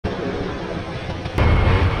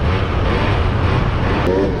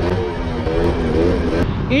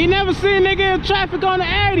You ain't never seen a nigga in traffic on the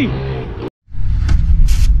 80.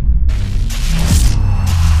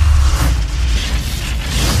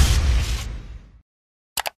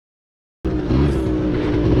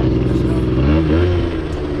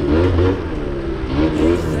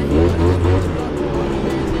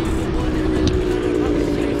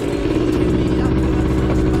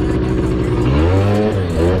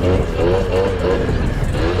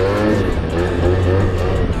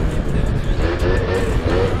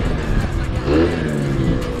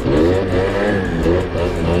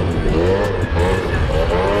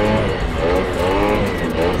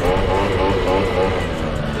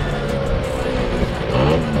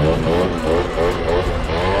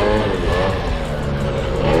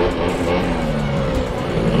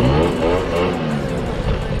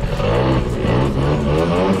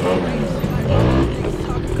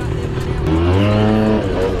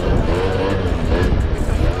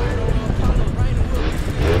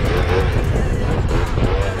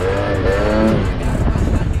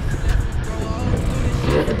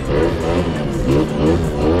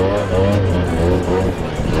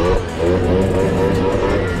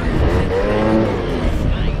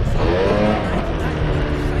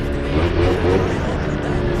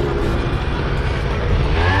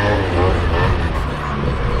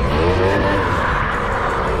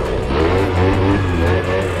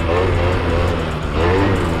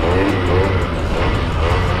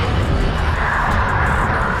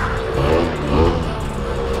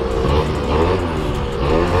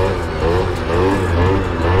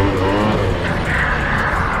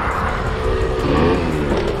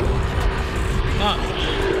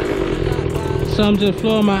 Something just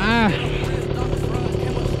flew in my eye.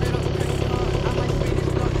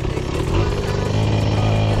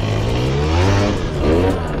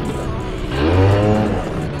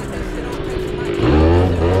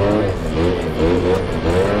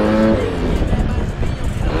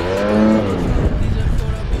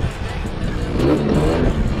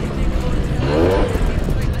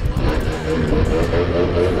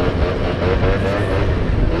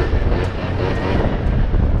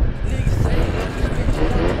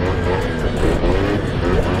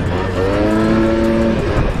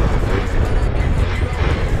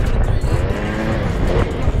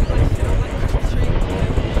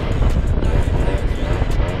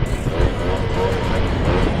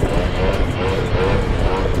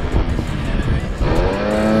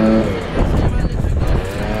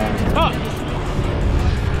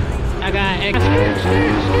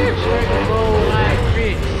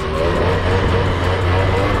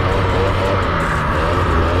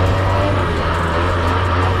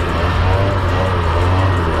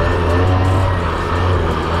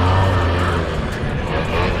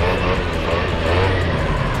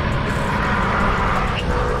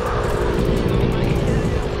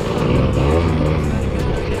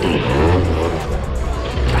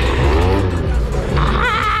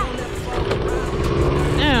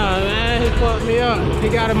 He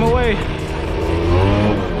got him away.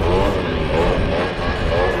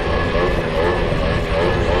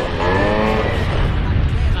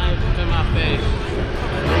 Knife in my face.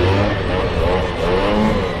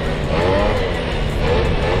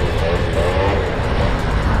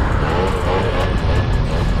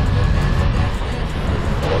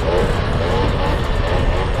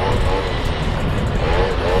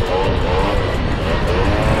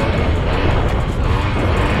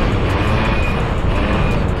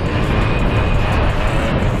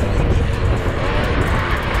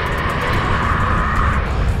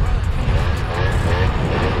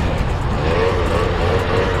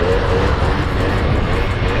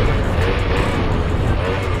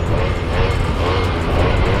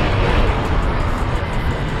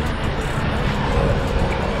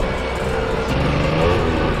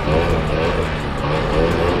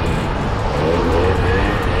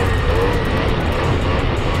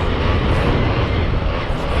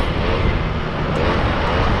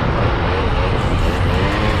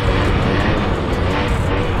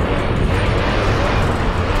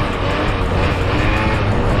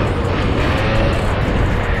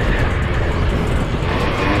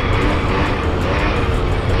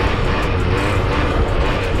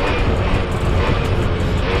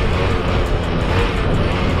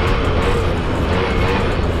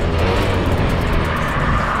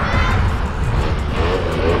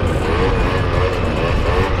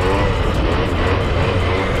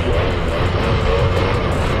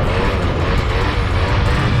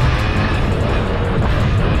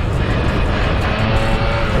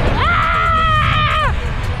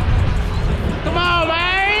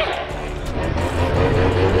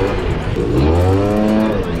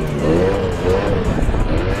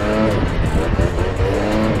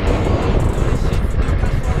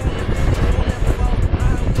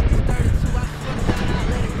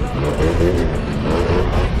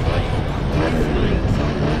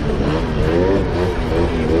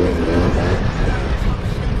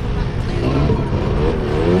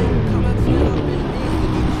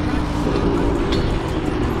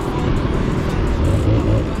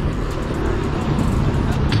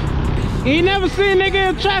 You ain't never seen nigga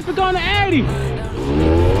in traffic on the 80.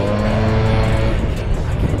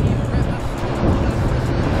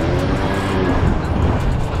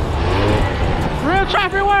 Real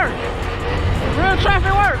traffic work. Real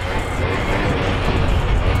traffic work.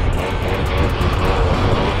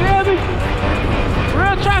 Feel me?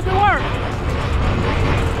 Real traffic work.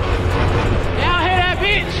 Y'all hear that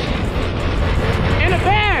bitch? In the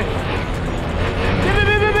van.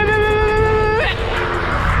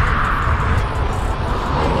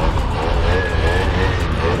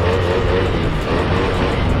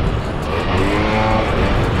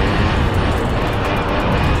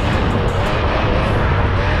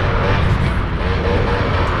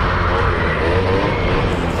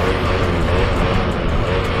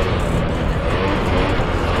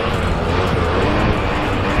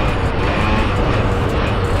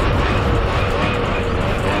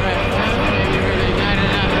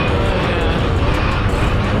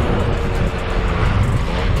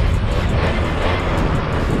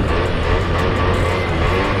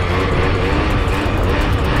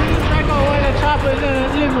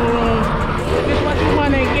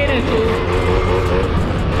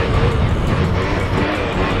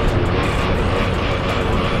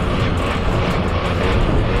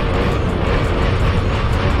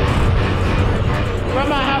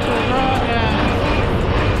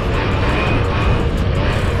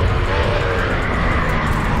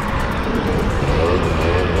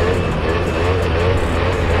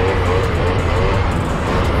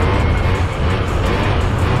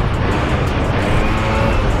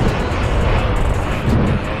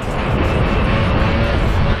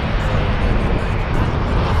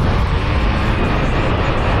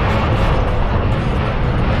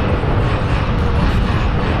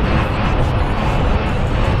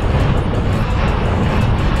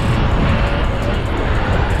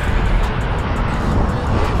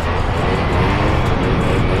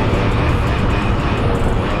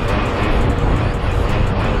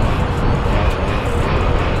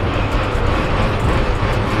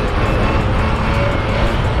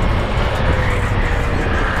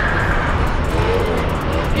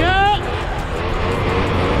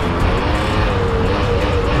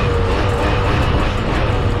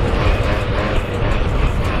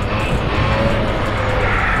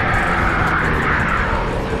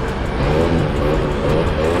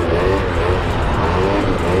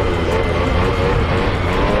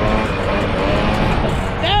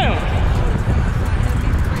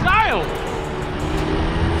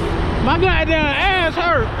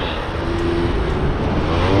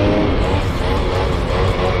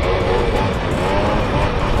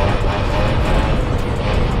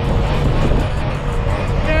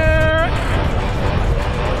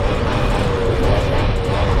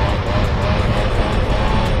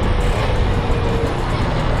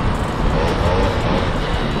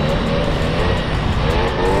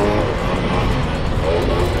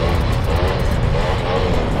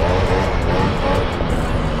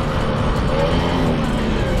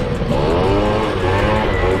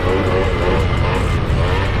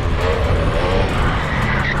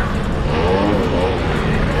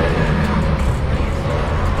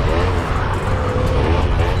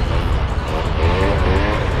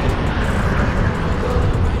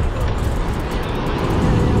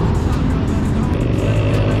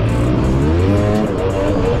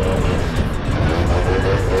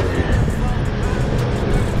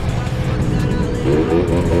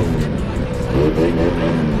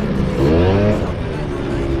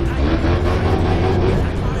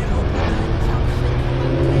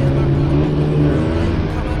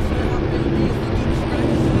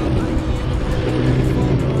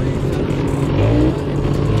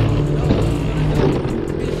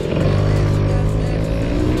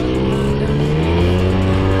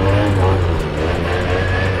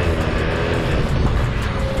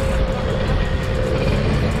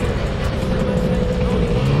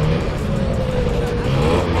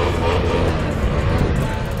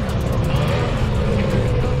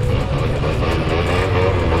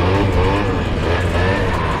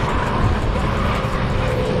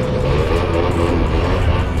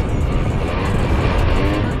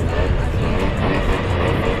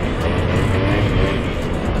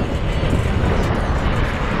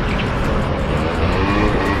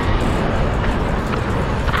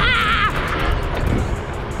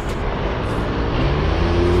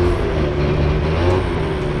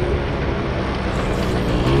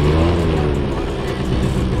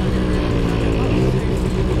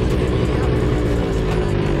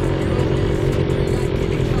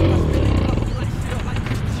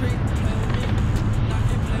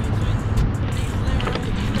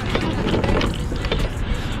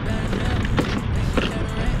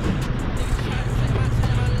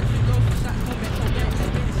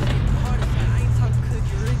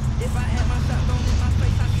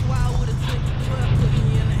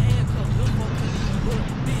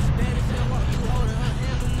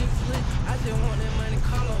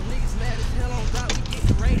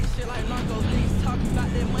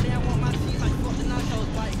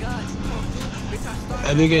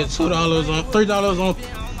 And they get $2 on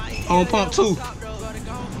 $3 on pump 2.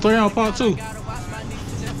 3 on pump 2.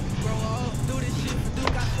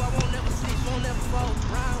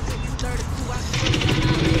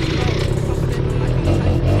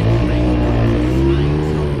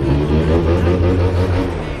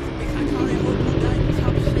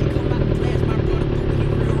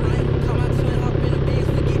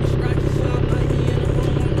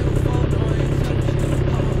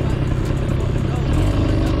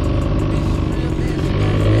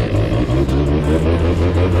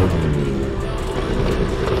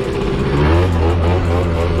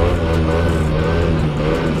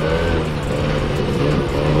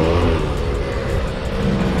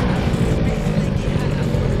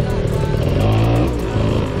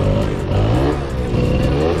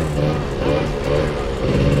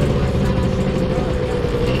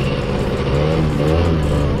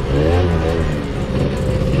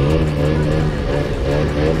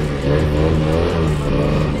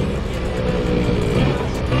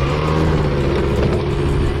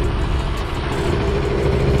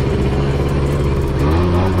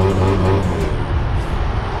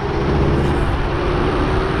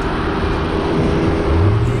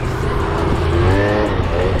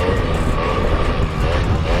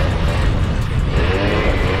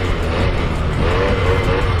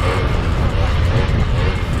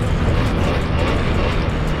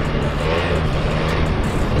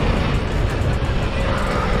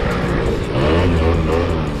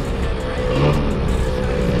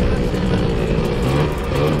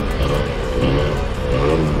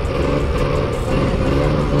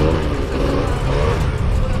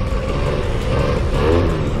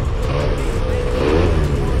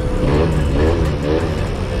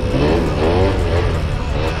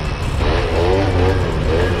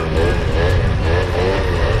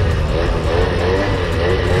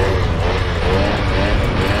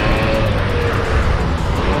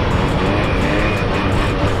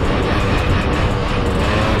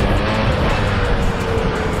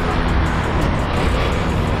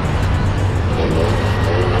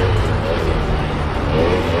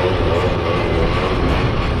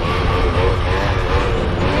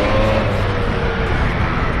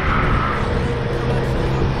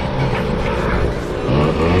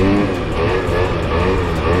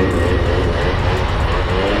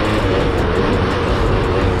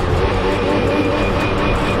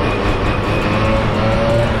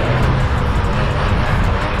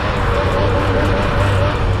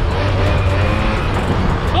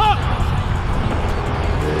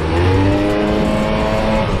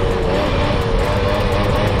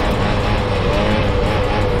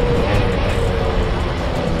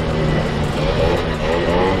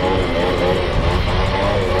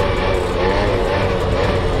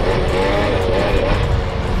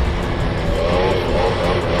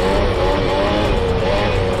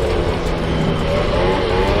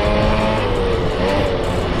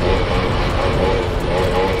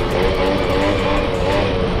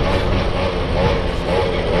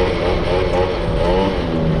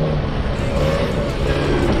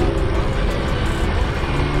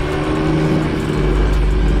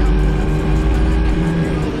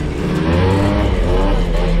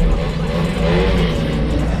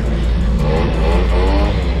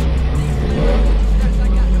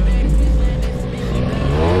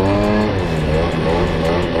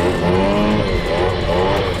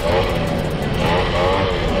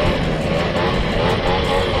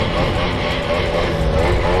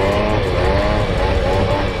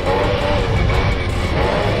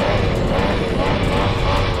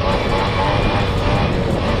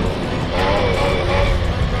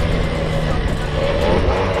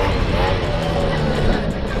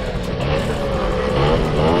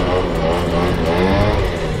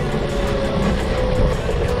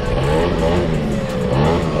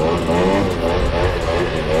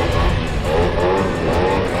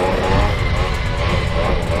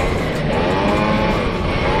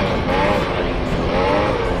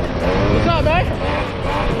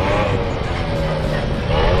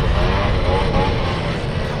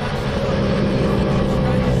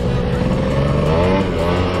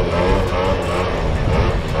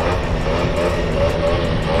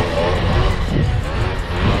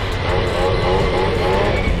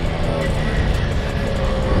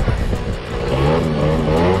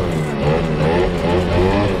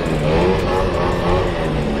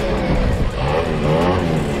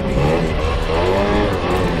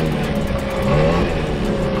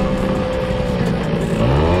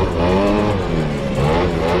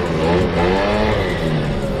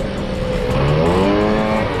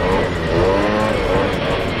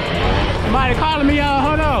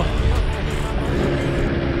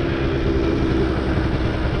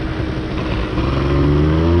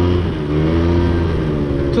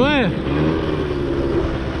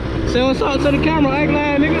 Say what's up to the camera, act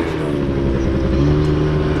like nigga.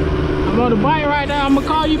 I'm on the bike right now. I'm gonna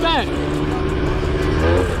call you back.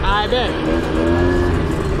 I bet.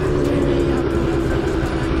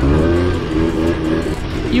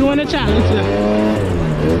 You want a challenge now?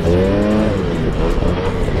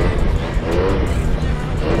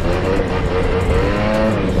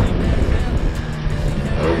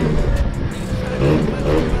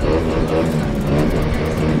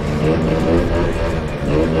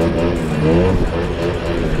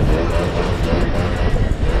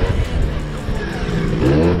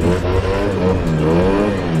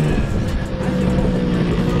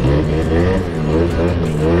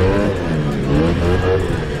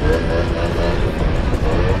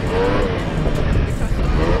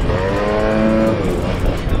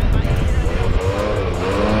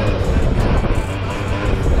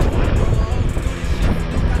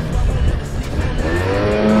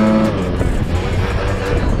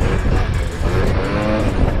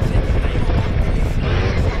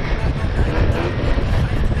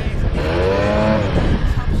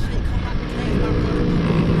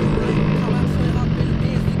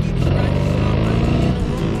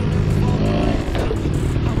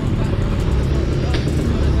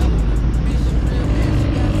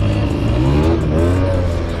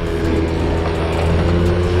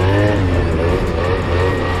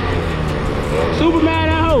 Superman,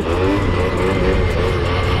 I hope.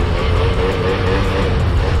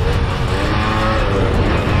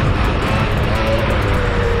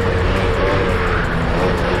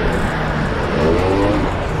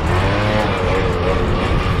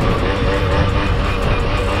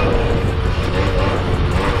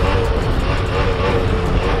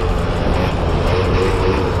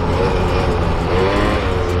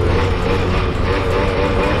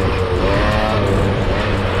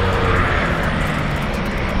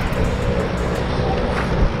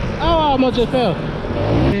 How much it fell?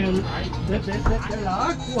 De la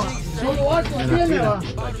agua, solo agua tiene, va.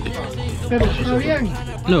 Pero está bien.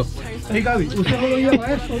 No. Hey Gaby, usted solo lleva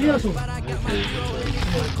esto y eso.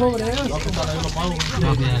 Cobre eso.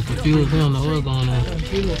 Yeah, confused. We don't know what's going on.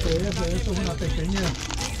 Tranquilo, que eso es una pequeña.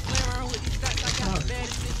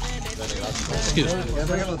 Excuse me.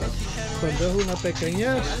 Cuando es una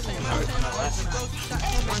pequeña.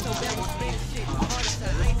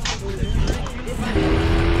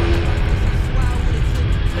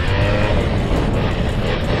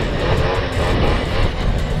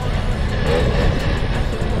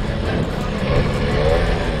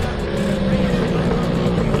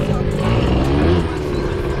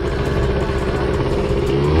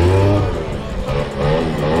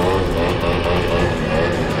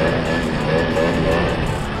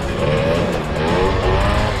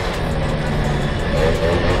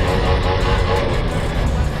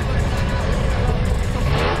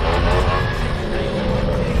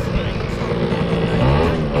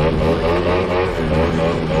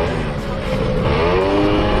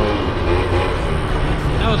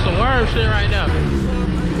 That was some worm shit right now.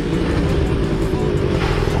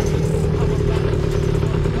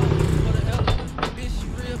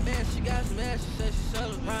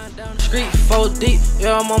 Street 4 deep,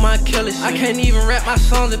 yeah, I'm on my killer shit. I can't even rap my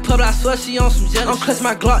songs in public, I swear she on some jealous. I'm clutch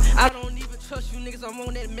my Glock, I don't even trust you niggas, I'm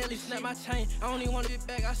on that melly. Snap my chain, I don't even wanna get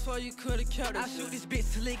back, I swear you could've kept it. I shoot this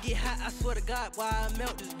bitch till it get hot, I swear to God, why I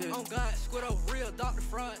melt this bitch. On God, squid up real, Dr.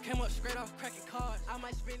 Fraud. Came up straight off cracking cards, I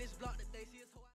might spin this block today.